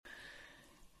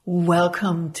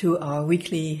Welcome to our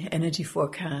weekly energy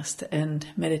forecast and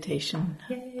meditation.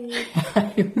 Yay.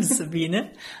 I'm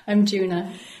Sabine. I'm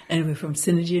Juna. And we're from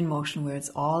Synergy in Motion, where it's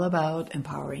all about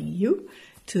empowering you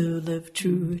to live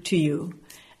true to you.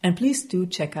 And please do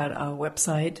check out our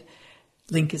website.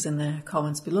 Link is in the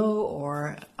comments below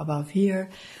or above here.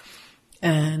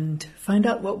 And find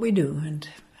out what we do and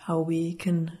how we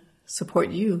can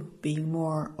support you being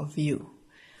more of you.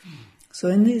 So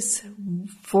in these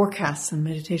forecasts and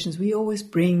meditations, we always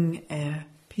bring a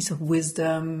piece of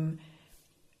wisdom,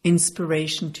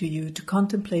 inspiration to you to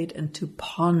contemplate and to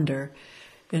ponder.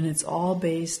 And it's all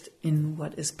based in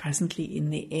what is presently in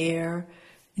the air,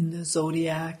 in the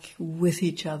zodiac, with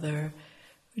each other.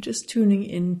 We're just tuning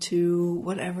into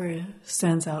whatever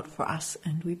stands out for us,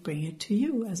 and we bring it to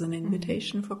you as an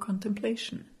invitation for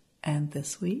contemplation. And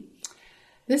this week?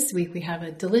 This week we have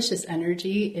a delicious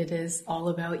energy. It is all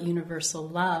about universal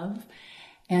love,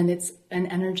 and it's an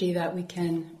energy that we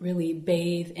can really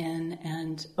bathe in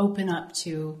and open up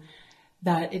to.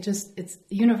 That it's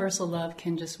universal love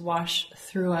can just wash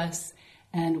through us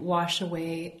and wash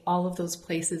away all of those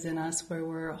places in us where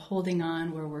we're holding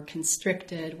on, where we're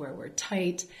constricted, where we're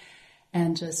tight,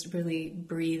 and just really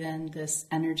breathe in this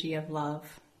energy of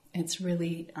love. It's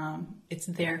really, it's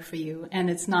there for you. And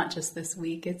it's not just this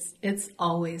week, it's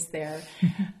always there.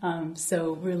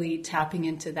 So really tapping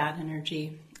into that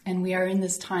energy. And we are in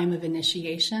this time of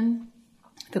initiation,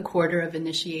 the quarter of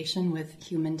initiation with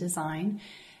human design.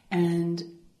 And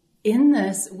in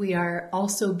this, we are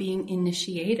also being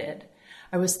initiated.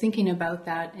 I was thinking about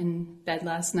that in bed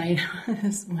last night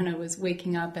when I was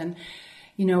waking up. And,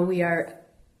 we are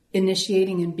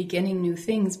initiating and beginning new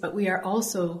things, but we are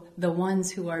also the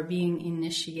ones who are being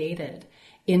initiated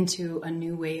into a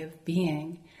new way of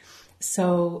being.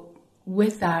 So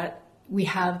with that, we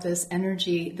have this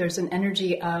energy, there's an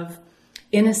energy of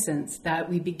innocence that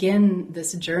we begin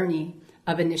this journey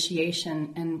of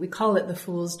initiation, and we call it the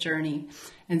Fool's Journey.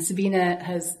 And Sabina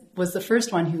was the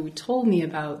first one who told me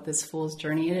about this Fool's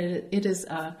Journey. It is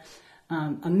a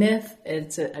myth.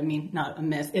 Not a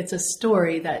myth. It's a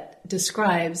story that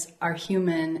describes our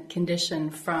human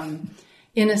condition from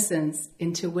innocence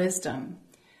into wisdom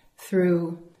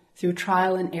through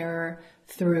trial and error,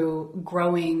 through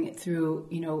growing, through,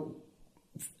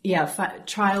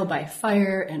 trial by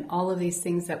fire and all of these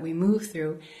things that we move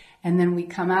through. And then we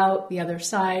come out the other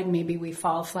side. Maybe we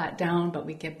fall flat down, but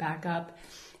we get back up.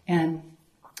 And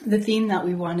the theme that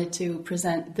we wanted to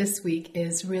present this week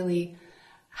is really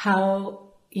how,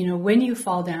 when you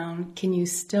fall down, can you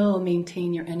still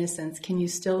maintain your innocence? Can you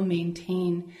still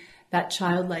maintain that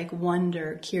childlike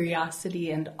wonder,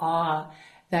 curiosity, and awe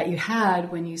that you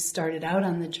had when you started out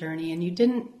on the journey and you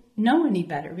didn't know any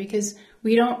better? Because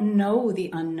we don't know the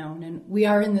unknown, and we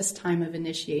are in this time of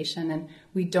initiation and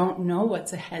we don't know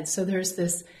what's ahead. So there's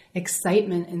this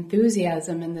excitement,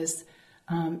 enthusiasm, and this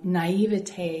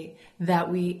naivete that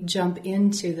we jump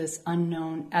into this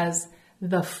unknown as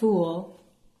the fool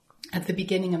at the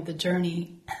beginning of the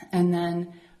journey, and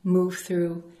then move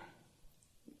through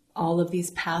all of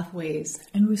these pathways.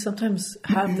 And we sometimes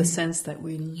have the sense that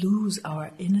we lose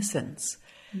our innocence.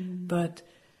 But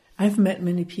I've met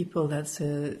many people that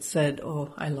said,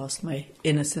 oh, I lost my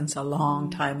innocence a long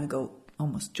time ago,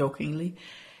 almost jokingly.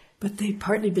 But they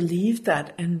partly believe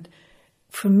that. And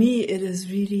for me, it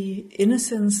is really,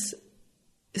 innocence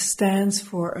stands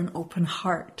for an open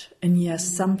heart. And yes,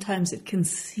 sometimes it can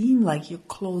seem like you're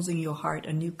closing your heart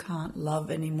and you can't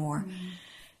love anymore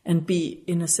and be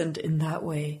innocent in that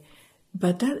way.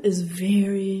 But that is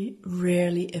very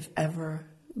rarely, if ever,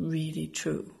 really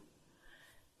true.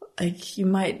 Like your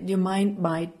mind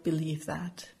might believe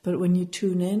that, but when you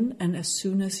tune in and as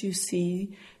soon as you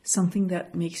see something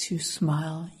that makes you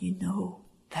smile,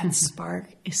 that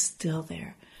spark is still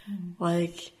there.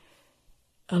 Like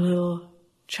a little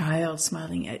child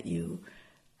smiling at you,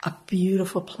 a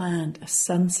beautiful plant, a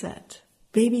sunset,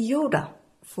 baby Yoda,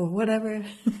 for whatever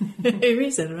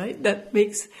reason, right? That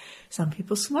makes some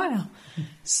people smile.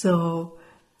 So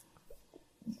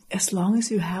as long as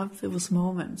you have those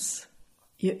moments,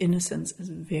 your innocence is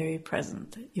very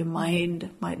present. Your mind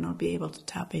might not be able to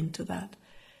tap into that,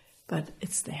 but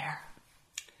it's there.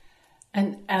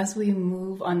 And as we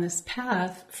move on this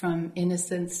path from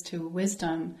innocence to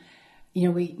wisdom,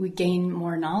 we gain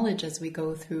more knowledge as we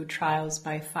go through trials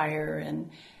by fire and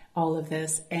all of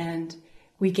this. And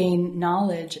we gain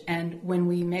knowledge. And when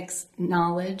we mix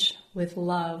knowledge with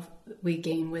love, we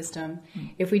gain wisdom.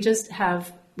 If we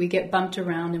get bumped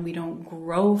around and we don't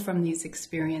grow from these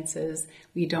experiences,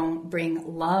 we don't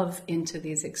bring love into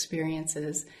these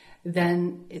experiences,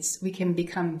 then we can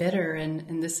become bitter,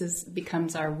 and this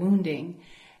becomes our wounding.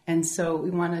 And so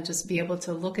we want to just be able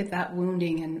to look at that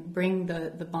wounding and bring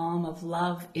the balm of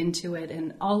love into it,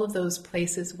 and all of those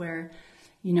places where,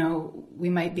 we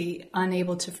might be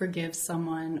unable to forgive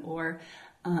someone or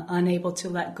unable to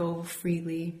let go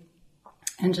freely,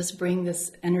 and just bring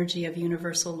this energy of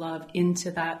universal love into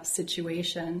that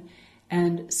situation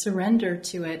and surrender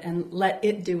to it and let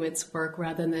it do its work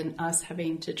rather than us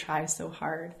having to try so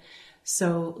hard.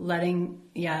 So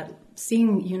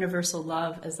seeing universal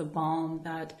love as a balm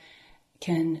that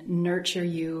can nurture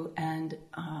you and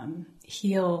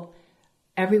heal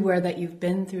everywhere that you've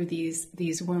been through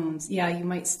these wounds. Yeah, you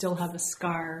might still have a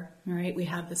scar, right? We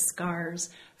have the scars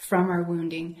from our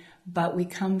wounding, but we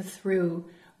come through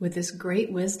with this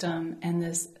great wisdom and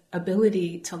this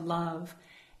ability to love.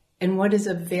 And what is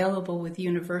available with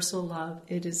universal love,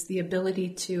 it is the ability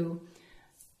to,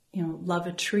 love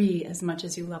a tree as much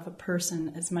as you love a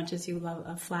person, as much as you love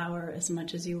a flower, as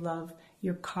much as you love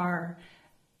your car.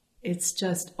 It's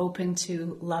just open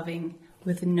to loving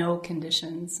with no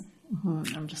conditions.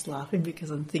 Mm-hmm. I'm just laughing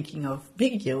because I'm thinking of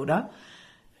Big Yoda,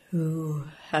 who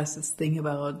has this thing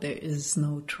about there is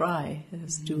no try,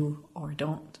 there's do or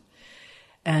don't.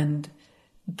 And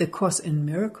the Course in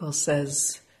Miracles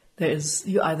says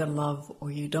you either love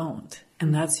or you don't.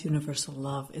 And that's universal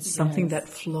love. It's something that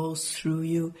flows through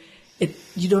you.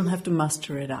 You don't have to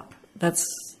muster it up. That's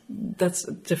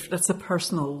a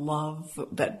personal love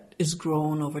that is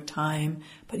grown over time.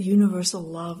 But universal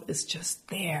love is just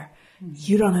there. Mm-hmm.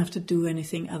 You don't have to do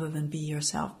anything other than be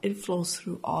yourself. It flows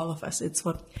through all of us. It's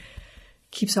what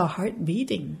keeps our heart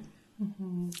beating.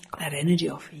 Mm-hmm. That energy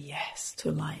of yes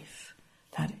to life.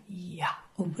 That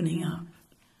opening up.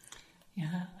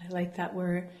 Yeah, I like that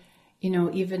word.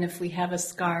 Even if we have a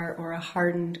scar or a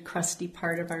hardened, crusty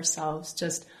part of ourselves,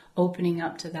 just opening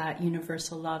up to that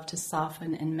universal love to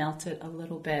soften and melt it a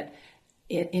little bit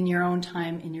in your own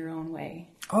time, in your own way.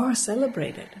 Or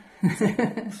celebrate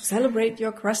it. Celebrate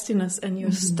your crustiness and your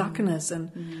stuckness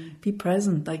and be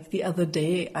present. Like the other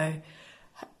day, I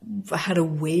had a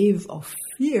wave of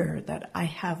fear that I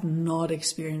have not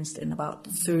experienced in about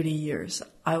 30 years.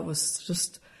 I was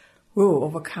just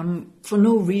overcome for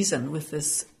no reason with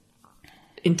this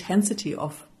intensity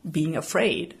of being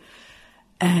afraid.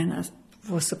 And I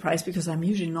was surprised because I'm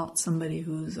usually not somebody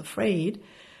who's afraid.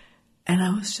 And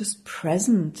I was just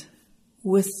present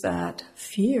with that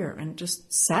fear and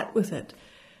just sat with it.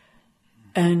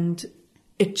 And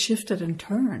it shifted and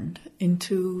turned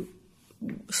into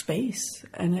space.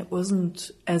 And it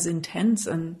wasn't as intense,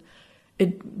 and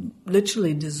it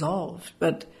literally dissolved.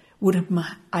 But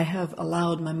I have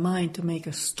allowed my mind to make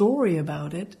a story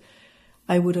about it,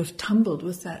 I would have tumbled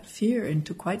with that fear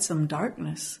into quite some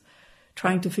darkness,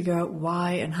 trying to figure out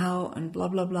why and how and blah,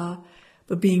 blah, blah.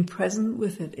 But being present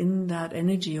with it in that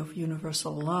energy of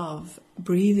universal love,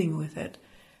 breathing with it,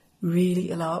 really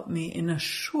allowed me in a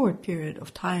short period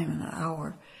of time, an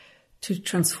hour, to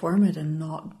transform it and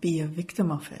not be a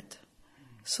victim of it.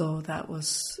 So that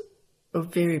was a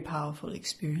very powerful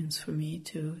experience for me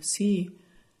to see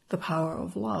the power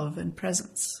of love and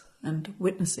presence and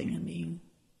witnessing and being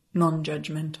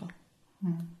non-judgmental. I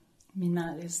mean,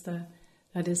 that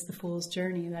is the fool's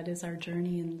journey. That is our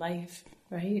journey in life,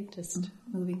 right? Just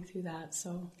moving through that.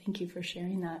 So thank you for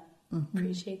sharing that.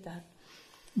 Appreciate that.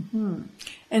 Mm-hmm.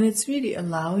 And it's really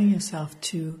allowing yourself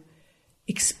to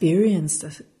experience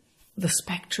the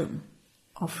spectrum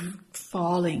of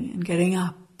falling and getting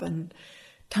up and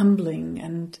tumbling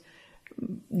and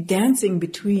dancing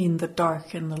between the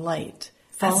dark and the light.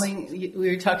 Falling, we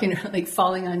were talking like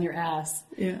falling on your ass.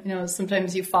 Yeah.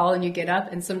 Sometimes you fall and you get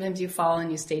up, and sometimes you fall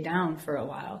and you stay down for a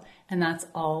while. And that's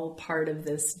all part of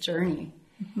this journey.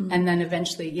 Mm-hmm. And then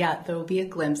eventually, there will be a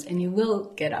glimpse and you will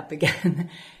get up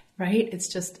again, right?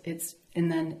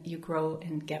 And then you grow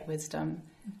and get wisdom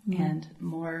and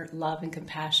more love and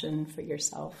compassion for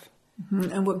yourself.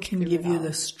 Mm-hmm. And what can give you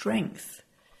the strength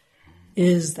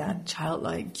is that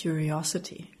childlike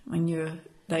curiosity. When you're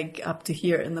like up to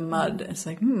here in the mud, it's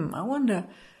like, I wonder,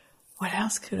 what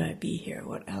else could I be here?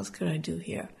 What else could I do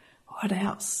here? What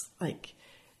else? Like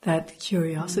that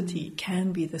curiosity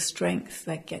can be the strength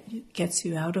that gets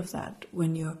you out of that.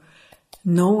 When you're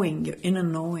knowing, your inner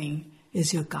knowing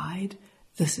is your guide,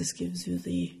 this gives you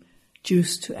the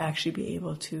juice to actually be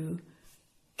able to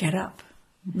get up,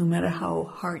 no matter how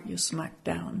hard you're smacked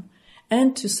down.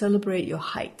 And to celebrate your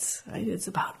heights, right? It's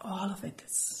about all of it.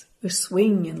 It's the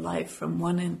swing in life from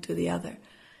one end to the other.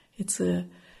 It's a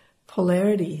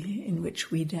polarity in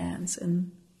which we dance,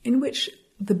 and in which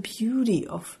the beauty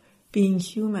of being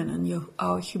human and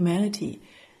our humanity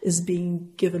is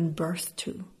being given birth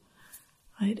to.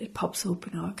 Right? It pops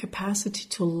open our capacity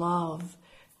to love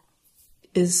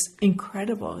is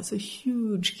incredible. It's a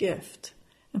huge gift.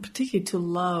 And particularly to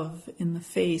love in the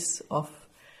face of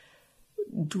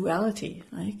duality,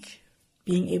 like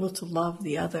being able to love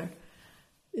the other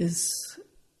is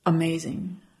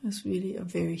amazing. It's really a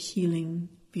very healing,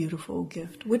 beautiful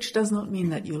gift, which does not mean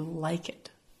that you like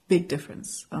it. Big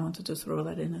difference. I wanted to throw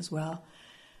that in as well.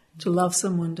 To love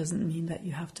someone doesn't mean that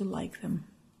you have to like them.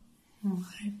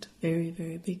 Right? Very,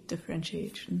 very big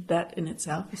differentiation. That in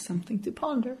itself is something to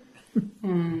ponder.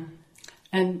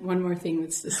 And one more thing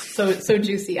that's just so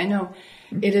juicy. I know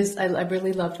it is. I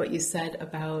really loved what you said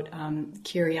about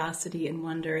curiosity and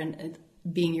wonder and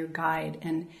being your guide,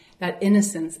 and that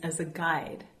innocence as a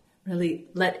guide. Really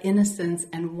let innocence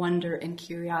and wonder and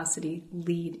curiosity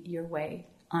lead your way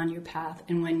on your path.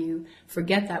 And when you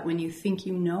forget that, when you think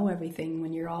you know everything,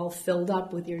 when you're all filled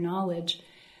up with your knowledge,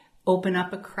 open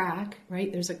up a crack,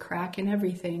 right? There's a crack in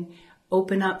everything.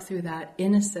 Open up through that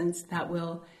innocence that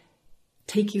will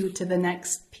take you to the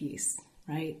next piece,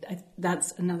 right?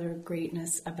 That's another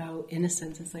greatness about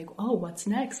innocence. It's like, oh, what's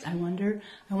next? I wonder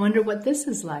what this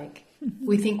is like.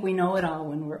 We think we know it all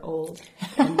when we're old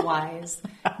and wise.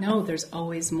 No, there's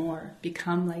always more.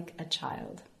 Become like a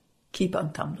child. Keep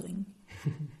on tumbling.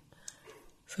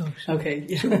 So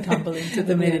okay, should we tumble into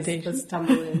the meditation? Yes, let's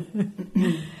tumble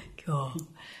in. Cool.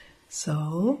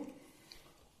 So,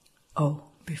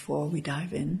 before we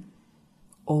dive in,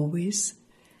 always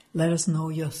let us know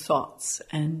your thoughts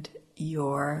and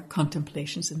your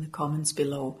contemplations in the comments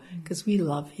below, because we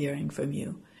love hearing from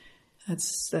you.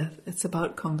 It's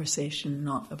about conversation,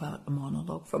 not about a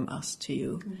monologue from us to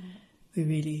you. We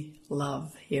really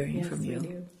love hearing from you.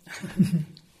 We do.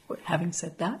 Having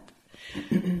said that,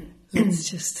 let's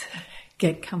just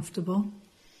get comfortable.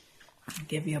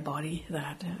 Give your body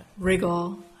that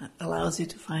wriggle that allows you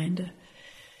to find a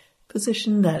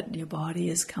position that your body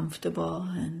is comfortable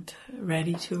and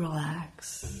ready to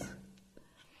relax.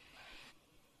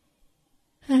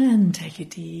 And take a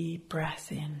deep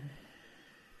breath in.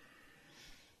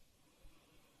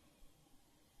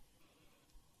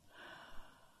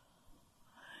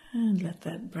 And let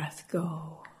that breath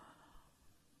go.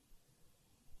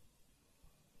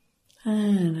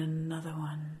 And another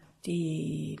one.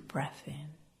 Deep breath in.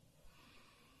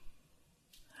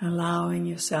 Allowing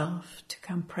yourself to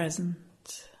come present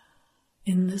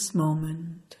in this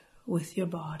moment with your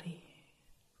body.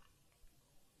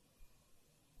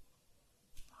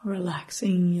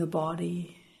 Relaxing your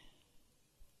body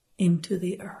into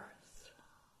the earth.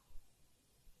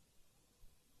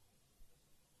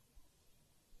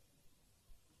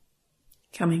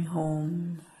 Coming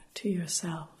home to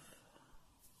yourself.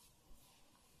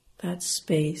 That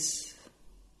space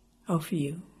of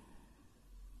you.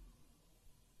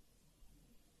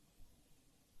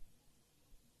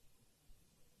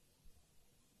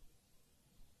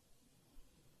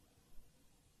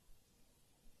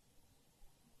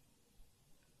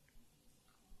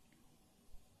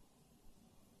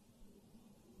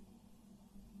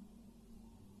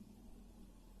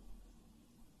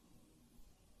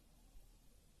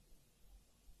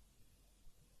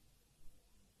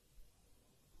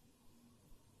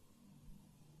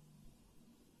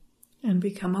 And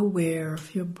become aware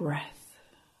of your breath.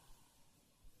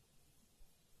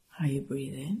 How you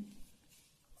breathe in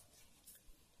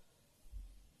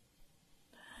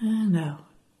and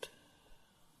out.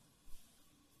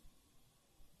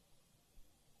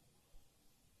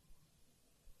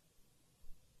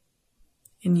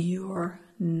 In your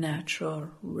natural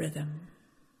rhythm.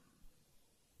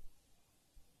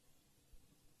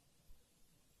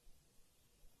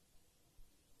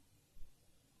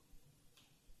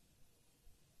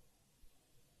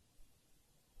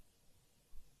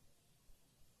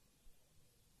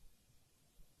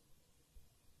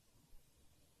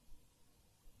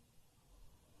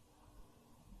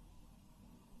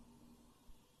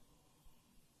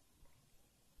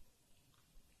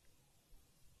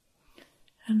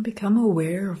 And become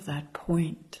aware of that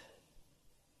point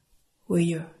where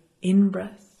your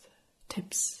in-breath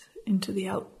tips into the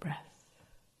out-breath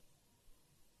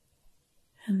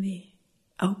and the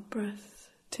out-breath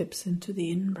tips into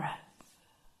the in-breath.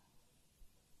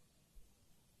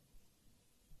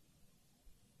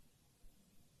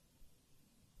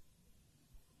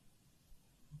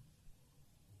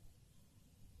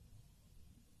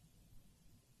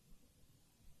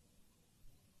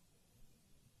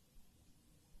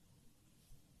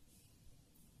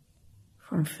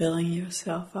 From filling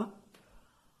yourself up,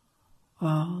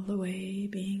 all the way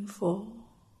being full,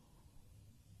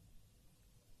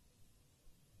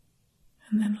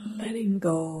 and then letting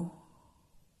go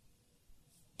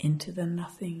into the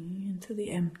nothing, into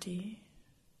the empty.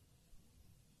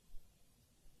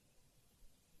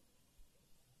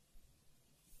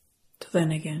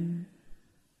 then again,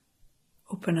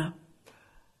 open up,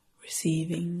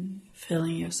 receiving,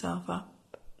 filling yourself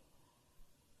up.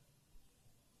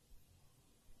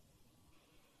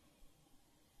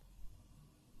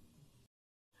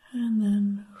 And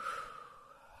then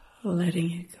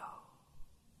letting it go.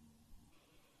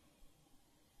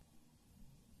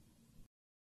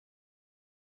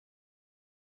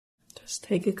 Just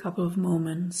take a couple of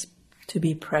moments to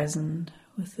be present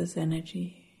with this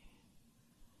energy,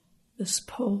 this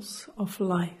pulse of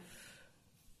life,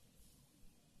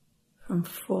 from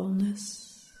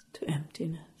fullness to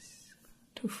emptiness,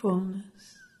 to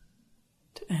fullness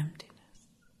to emptiness.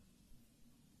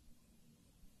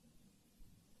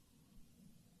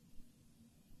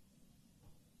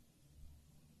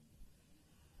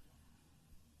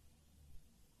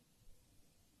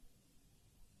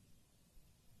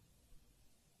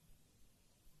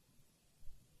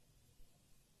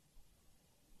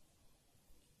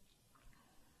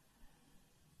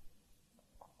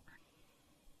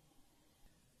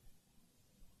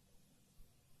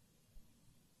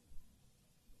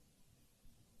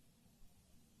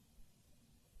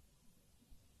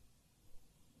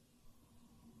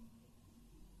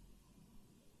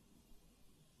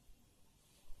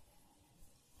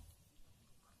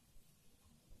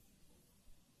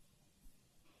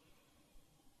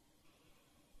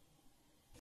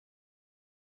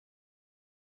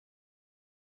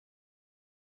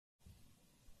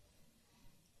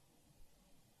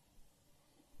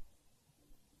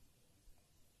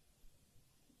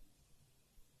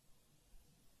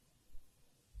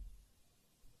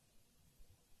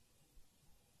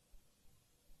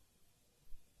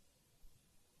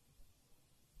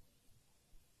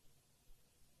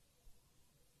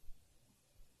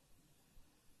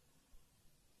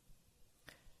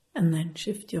 And then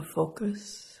shift your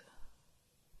focus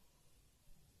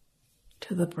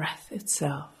to the breath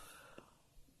itself,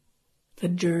 the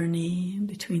journey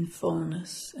between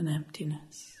fullness and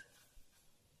emptiness.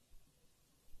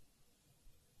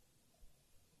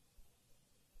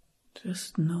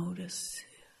 Just notice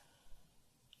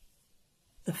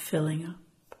the filling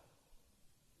up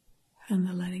and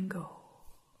the letting go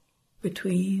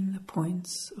between the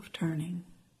points of turning.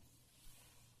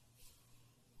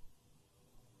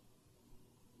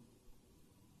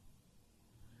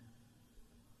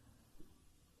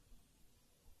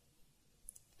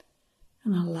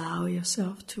 And allow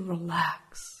yourself to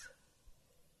relax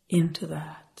into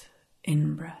that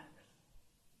in-breath,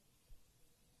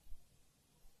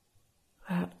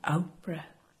 that out-breath.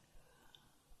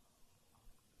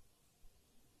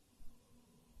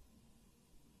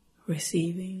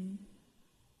 Receiving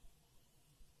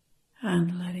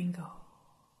and letting go.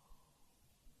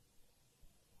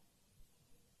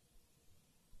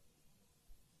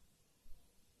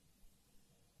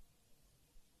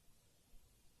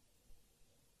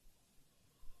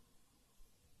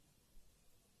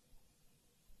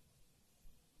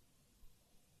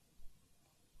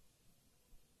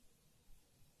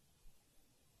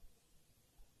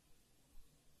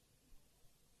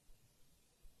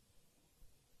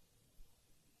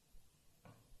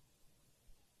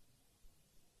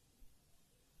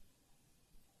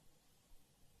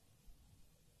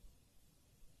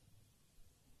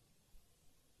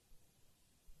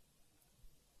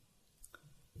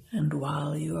 And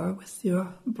while you are with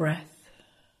your breath,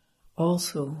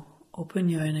 also open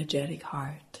your energetic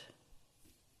heart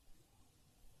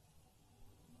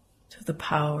to the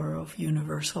power of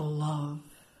universal love,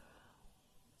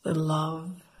 the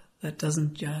love that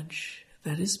doesn't judge,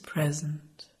 that is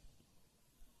present,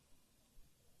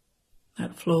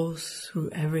 that flows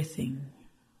through everything,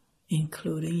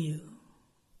 including you.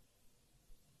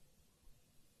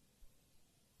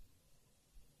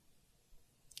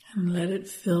 And let it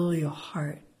fill your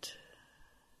heart.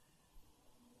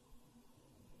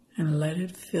 And let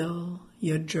it fill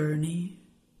your journey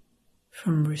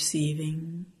from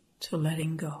receiving to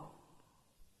letting go.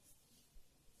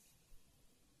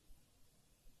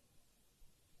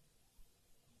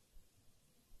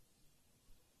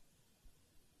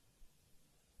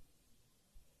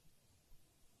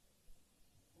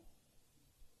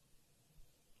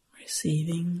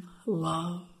 Receiving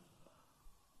love.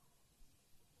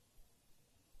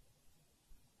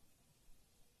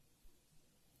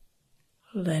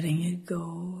 Letting it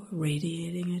go,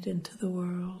 radiating it into the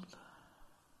world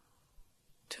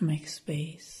to make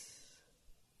space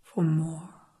for more,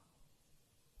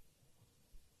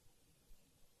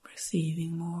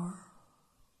 receiving more,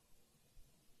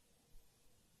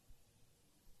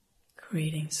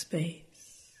 creating space.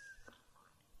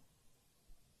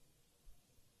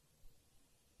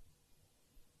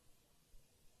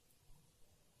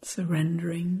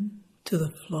 surrendering to the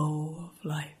flow of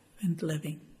life and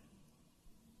living.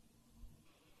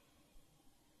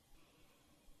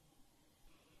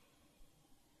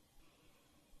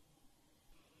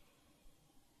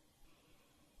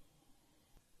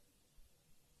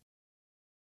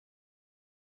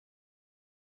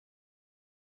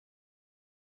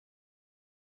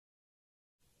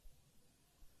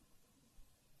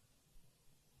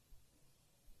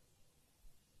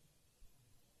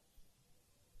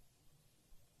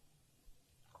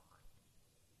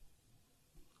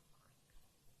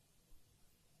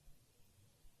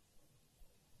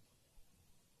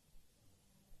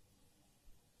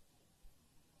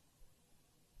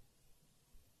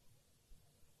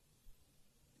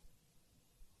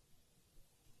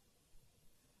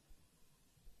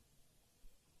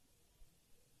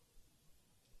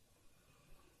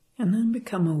 And then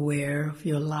become aware of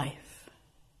your life.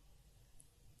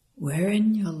 Where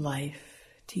in your life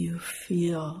do you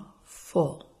feel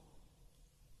full?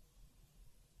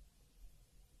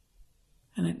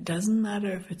 And it doesn't matter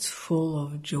if it's full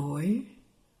of joy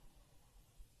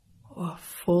or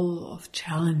full of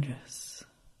challenges.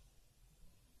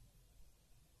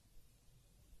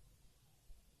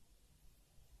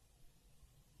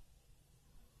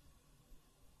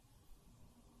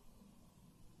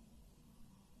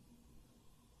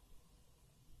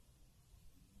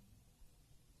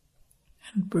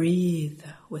 And breathe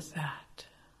with that.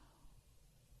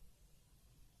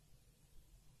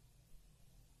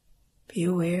 Be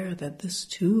aware that this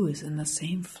too is in the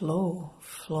same flow,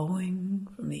 flowing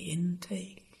from the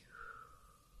intake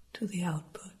to the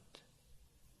output.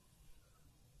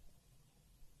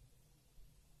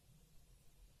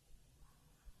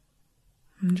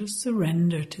 And just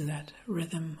surrender to that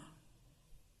rhythm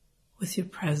with your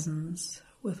presence,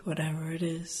 with whatever it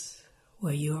is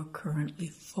where you're currently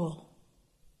full.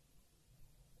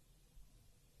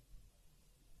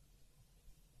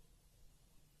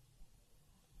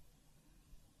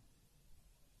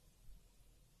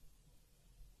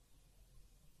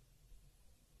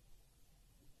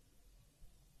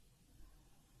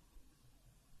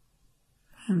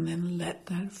 And then let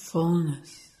that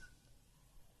fullness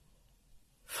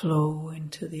flow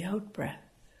into the out-breath,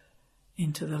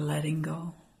 into the letting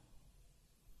go.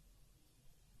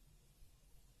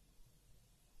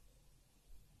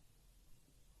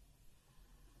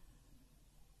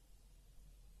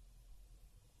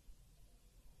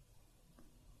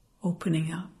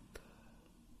 Opening up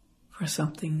for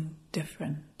something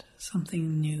different,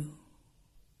 something new.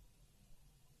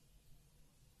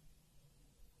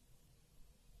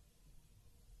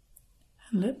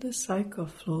 And let the cycle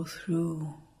flow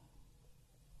through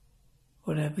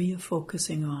whatever you're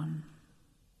focusing on.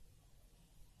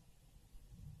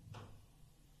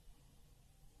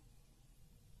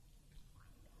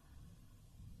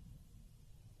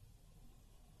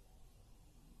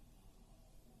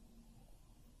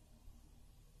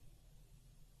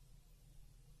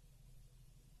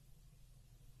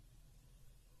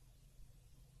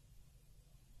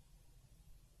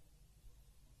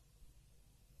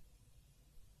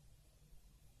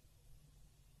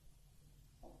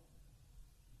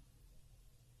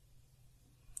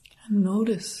 And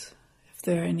notice if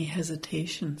there are any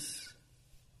hesitations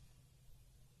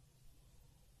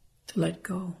to let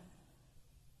go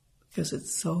because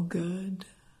it's so good,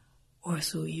 or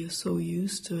so you're so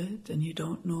used to it and you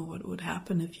don't know what would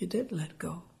happen if you did let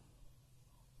go.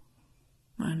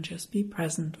 And just be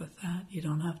present with that. You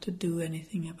don't have to do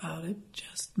anything about it,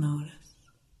 just notice.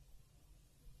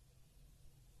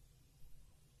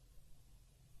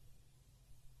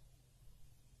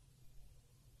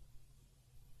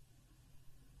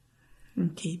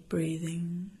 And keep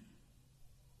breathing,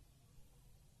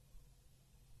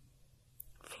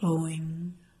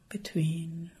 flowing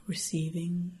between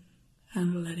receiving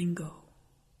and letting go.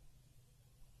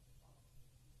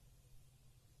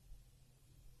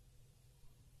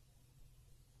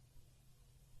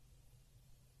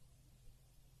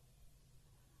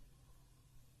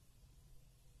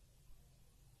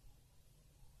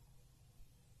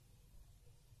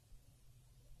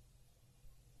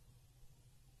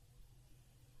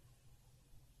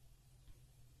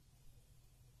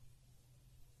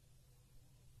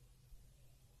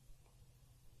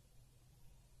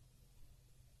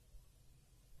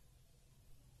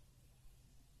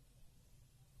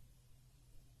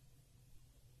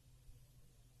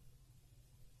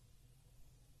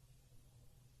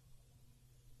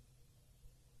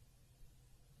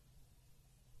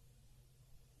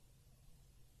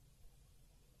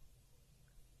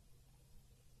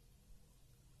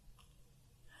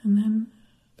 And then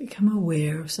become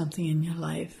aware of something in your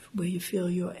life where you feel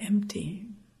you're empty,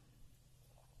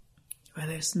 where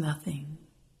there's nothing,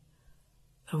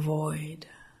 a void.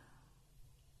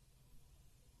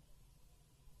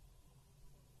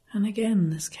 And again,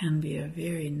 this can be a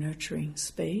very nurturing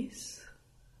space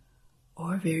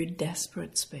or a very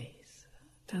desperate space.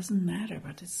 It doesn't matter,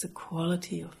 but it's the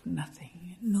quality of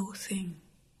nothing, no thing.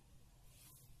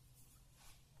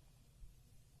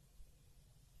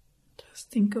 Just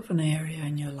think of an area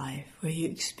in your life where you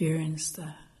experience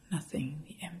the nothing,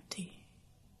 the empty.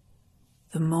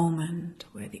 The moment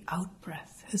where the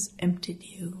out-breath has emptied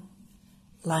you,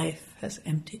 life has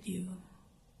emptied you.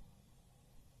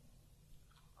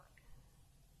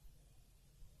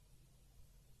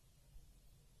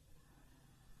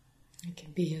 It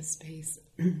can be a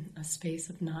space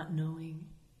of not knowing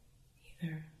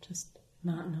either, just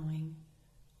not knowing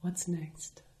what's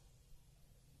next.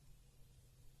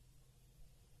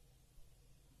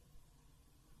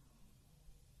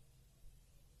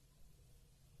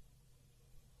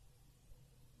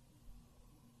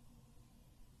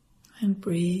 And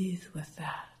breathe with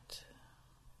that.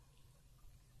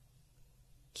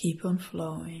 Keep on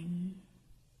flowing.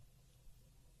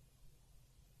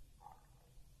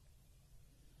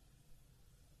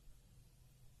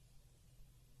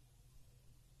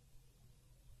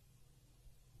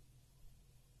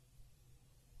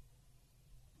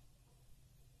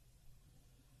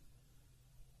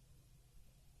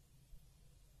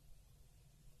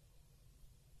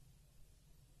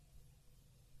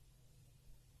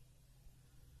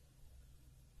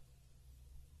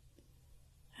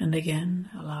 And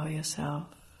again, allow yourself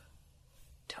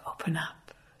to open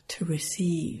up, to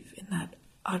receive in that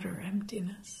utter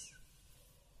emptiness.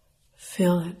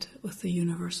 Fill it with the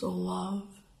universal love,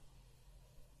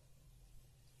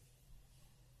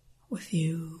 with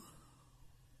you.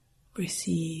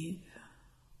 Receive.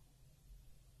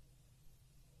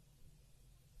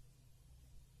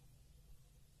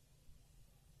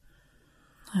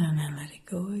 And then let it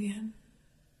go again.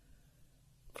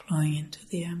 Flowing into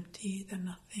the empty, the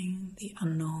nothing, the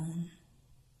unknown.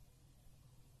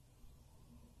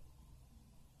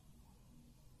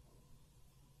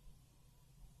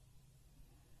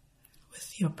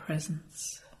 With your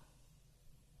presence,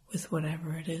 with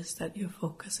whatever it is that you're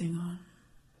focusing on.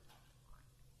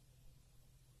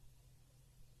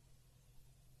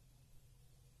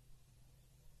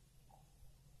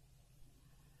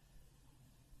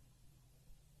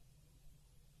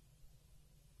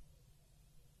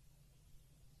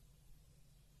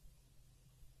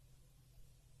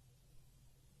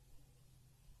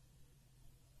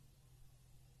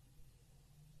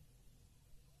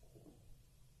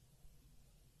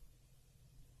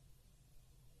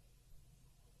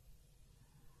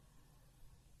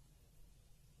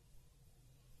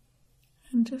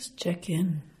 And just check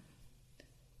in.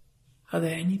 Are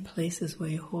there any places where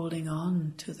you're holding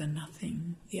on to the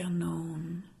nothing, the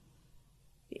unknown,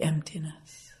 the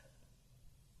emptiness?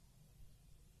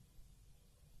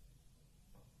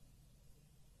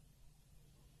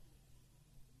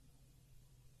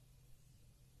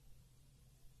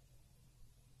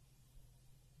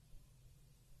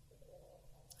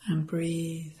 And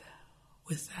breathe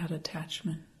with that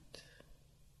attachment.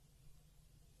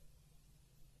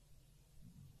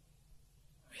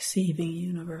 Receiving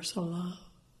universal love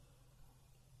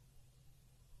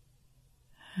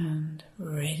and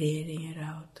radiating it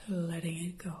out, letting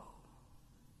it go.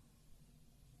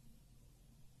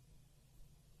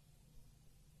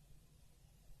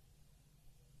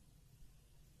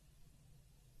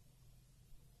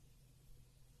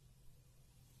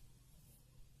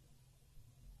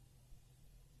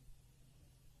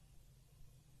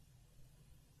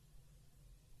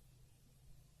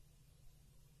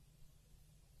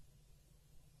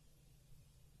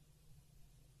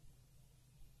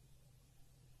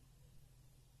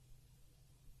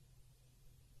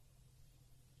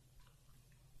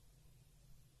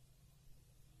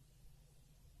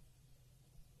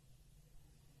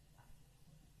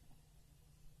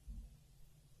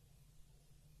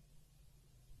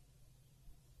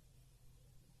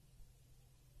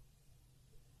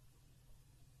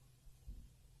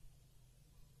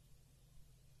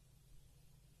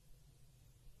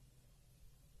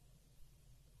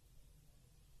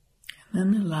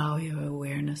 Then allow your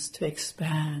awareness to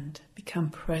expand, become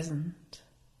present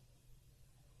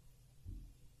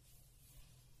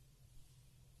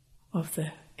of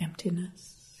the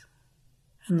emptiness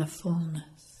and the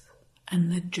fullness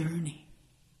and the journey.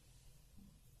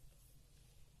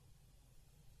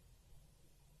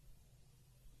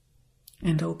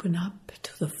 And open up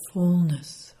to the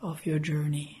fullness of your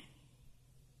journey.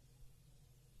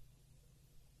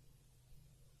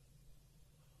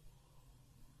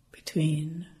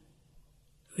 between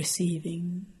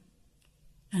receiving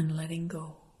and letting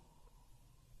go.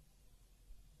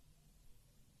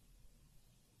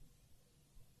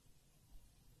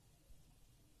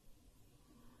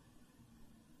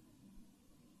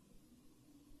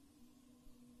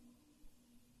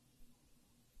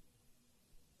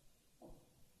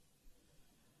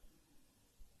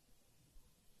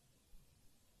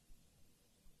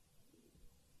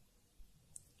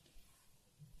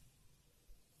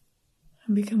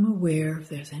 And become aware if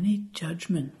there's any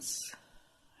judgments,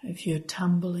 if you're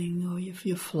tumbling or if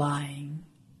you're flying.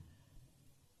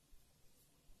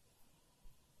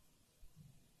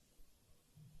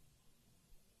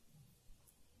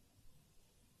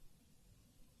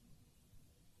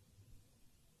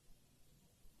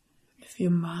 If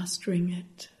you're mastering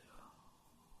it,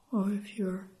 or if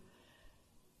you're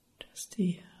just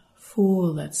the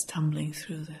fool that's tumbling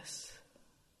through this.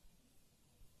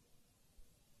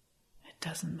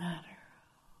 Doesn't matter.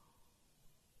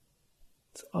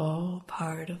 It's all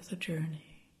part of the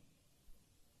journey.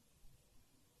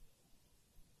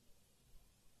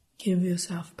 Give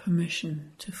yourself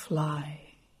permission to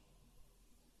fly.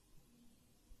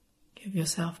 Give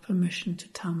yourself permission to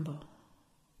tumble.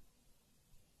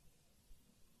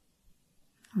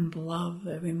 And love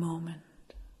every moment.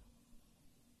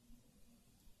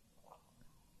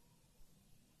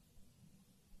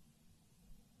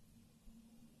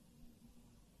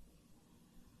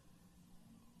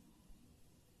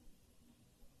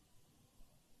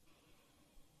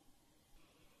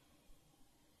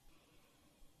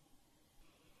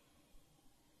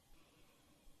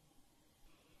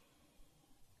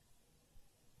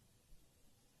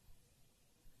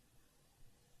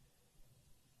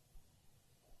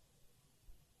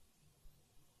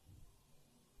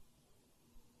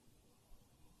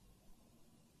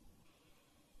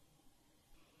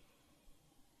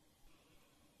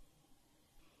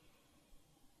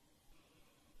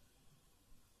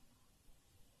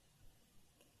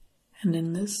 And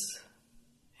in this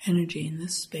energy, in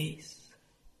this space,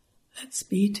 let's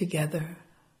be together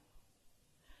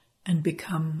and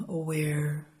become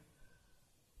aware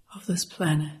of this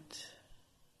planet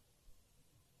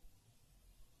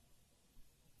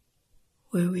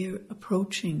where we are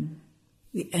approaching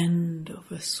the end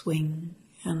of a swing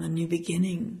and the new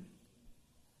beginning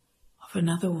of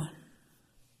another one.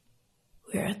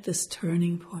 We're at this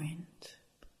turning point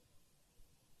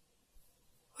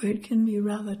where it can be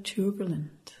rather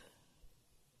turbulent.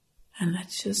 And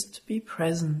let's just be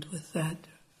present with that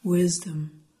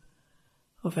wisdom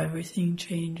of everything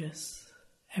changes,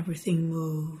 everything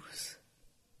moves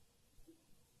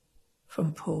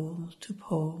from pole to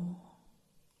pole.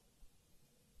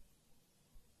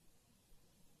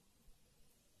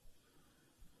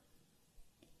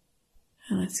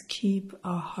 And let's keep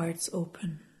our hearts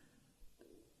open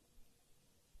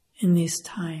in these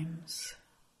times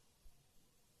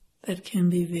that can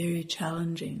be very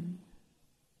challenging.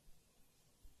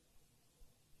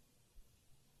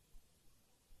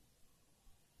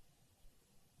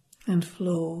 And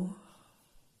flow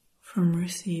from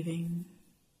receiving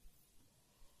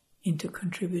into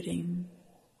contributing,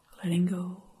 letting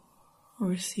go,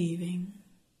 receiving,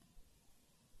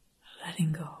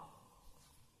 letting go,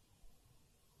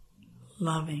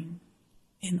 loving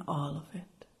in all of it.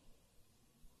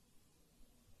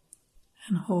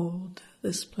 And hold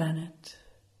this planet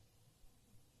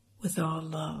with our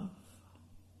love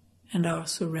and our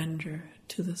surrender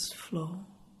to this flow.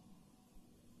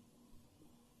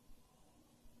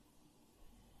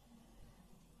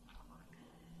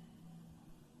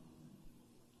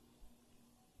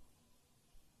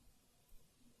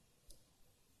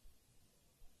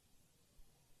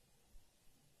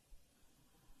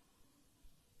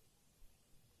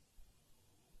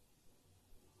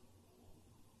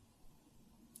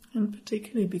 And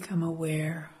particularly become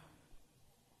aware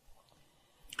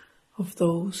of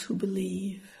those who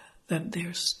believe that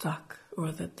they're stuck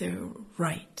or that they're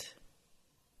right,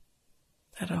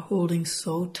 that are holding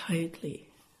so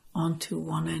tightly onto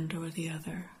one end or the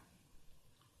other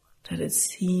that it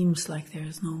seems like there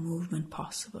is no movement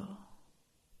possible.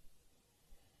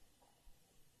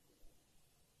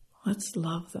 Let's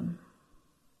love them.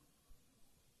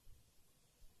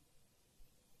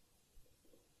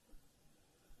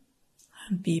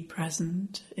 And be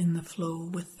present in the flow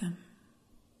with them.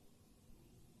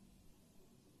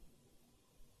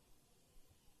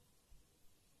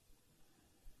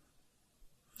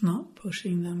 Not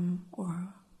pushing them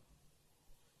or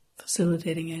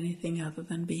facilitating anything other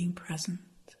than being present,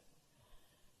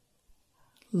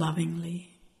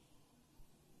 lovingly.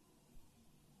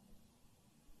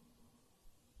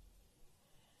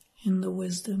 in the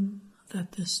wisdom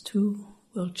that this too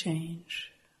will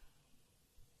change.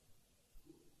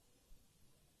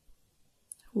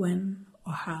 When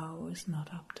or how is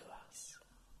not up to us.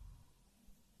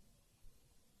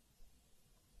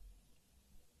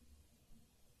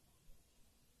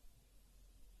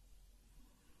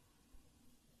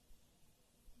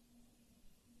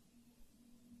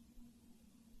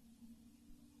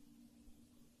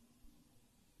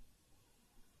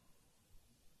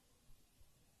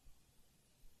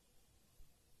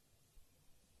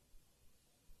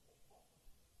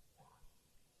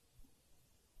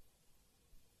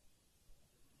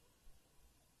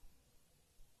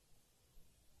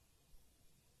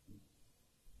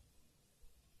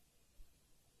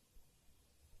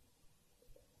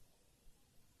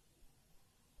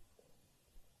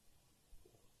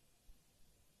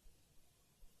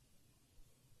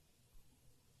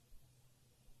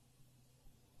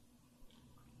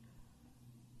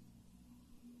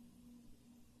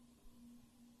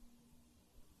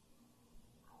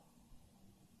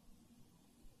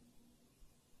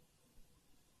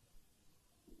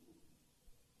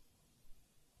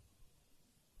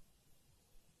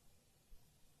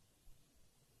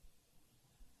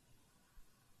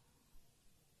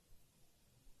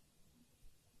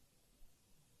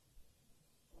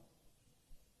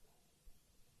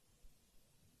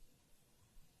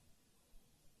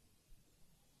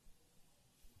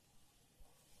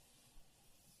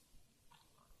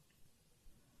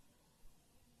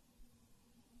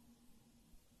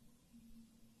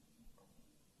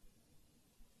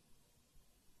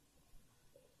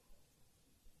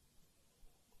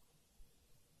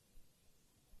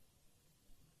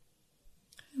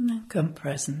 And then come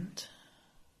present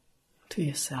to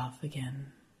yourself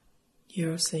again,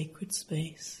 your sacred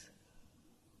space,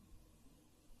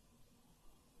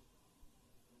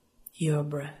 your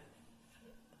breath,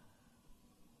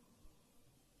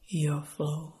 your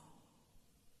flow.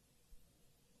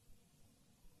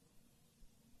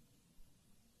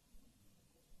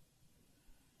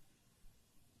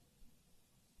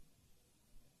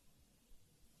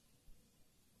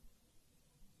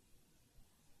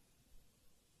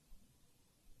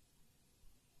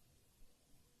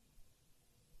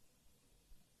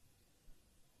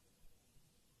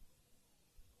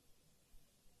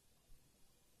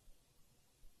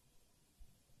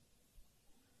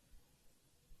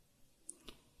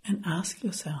 And ask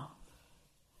yourself,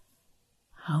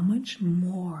 how much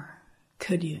more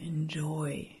could you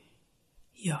enjoy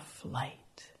your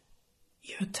flight,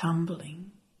 your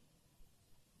tumbling,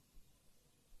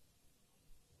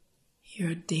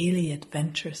 your daily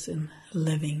adventures in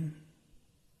living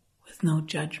with no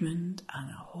judgment and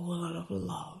a whole lot of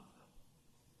love?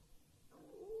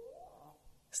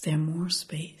 Is there more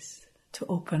space to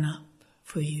open up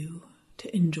for you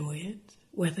to enjoy it,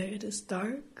 whether it is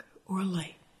dark or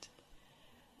light?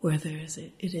 Whether it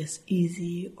is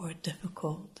easy or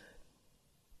difficult.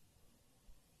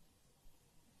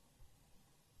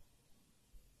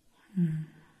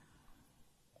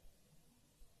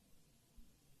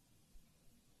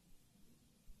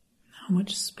 How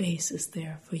much space is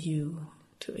there for you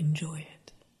to enjoy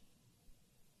it?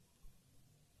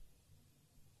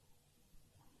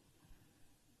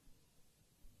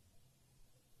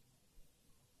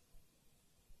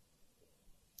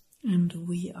 And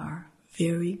we are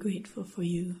very grateful for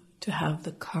you to have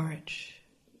the courage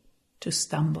to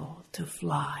stumble, to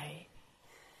fly,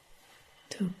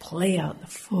 to play out the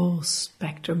full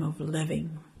spectrum of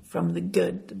living, from the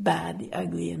good, the bad, the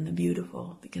ugly, and the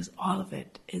beautiful, because all of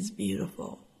it is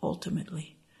beautiful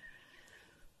ultimately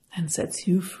and sets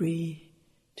you free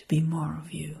to be more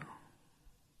of you.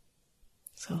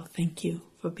 So thank you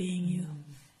for being you.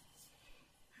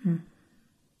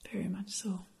 Very much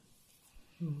so.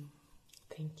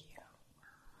 Thank you.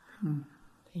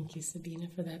 Thank you, Sabina,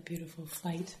 for that beautiful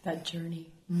flight, that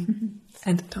journey. And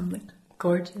the tumbling.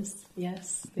 Gorgeous.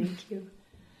 Yes, thank you.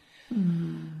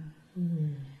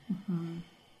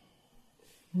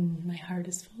 My heart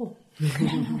is full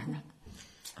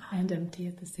and empty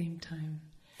at the same time.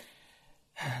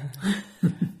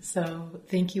 So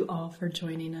thank you all for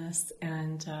joining us,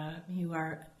 and you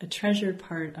are a treasured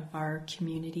part of our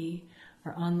community,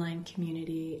 our online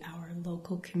community, our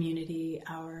local community,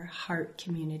 our heart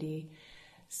community.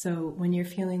 So when you're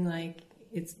feeling like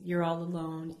you're all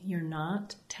alone, you're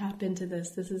not. Tap into this.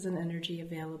 This is an energy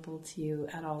available to you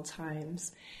at all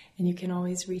times. And you can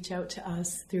always reach out to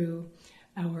us through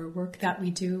our work that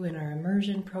we do in our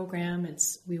immersion program.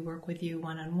 We work with you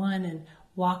one-on-one and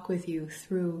walk with you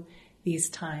through these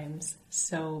times.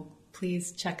 So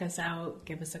please check us out,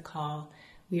 give us a call.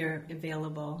 We are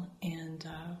available, and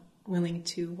willing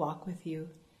to walk with you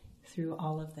through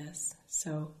all of this.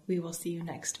 So we will see you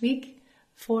next week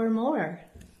for more.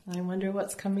 I wonder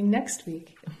what's coming next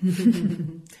week.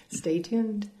 Stay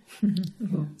tuned.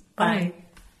 Bye.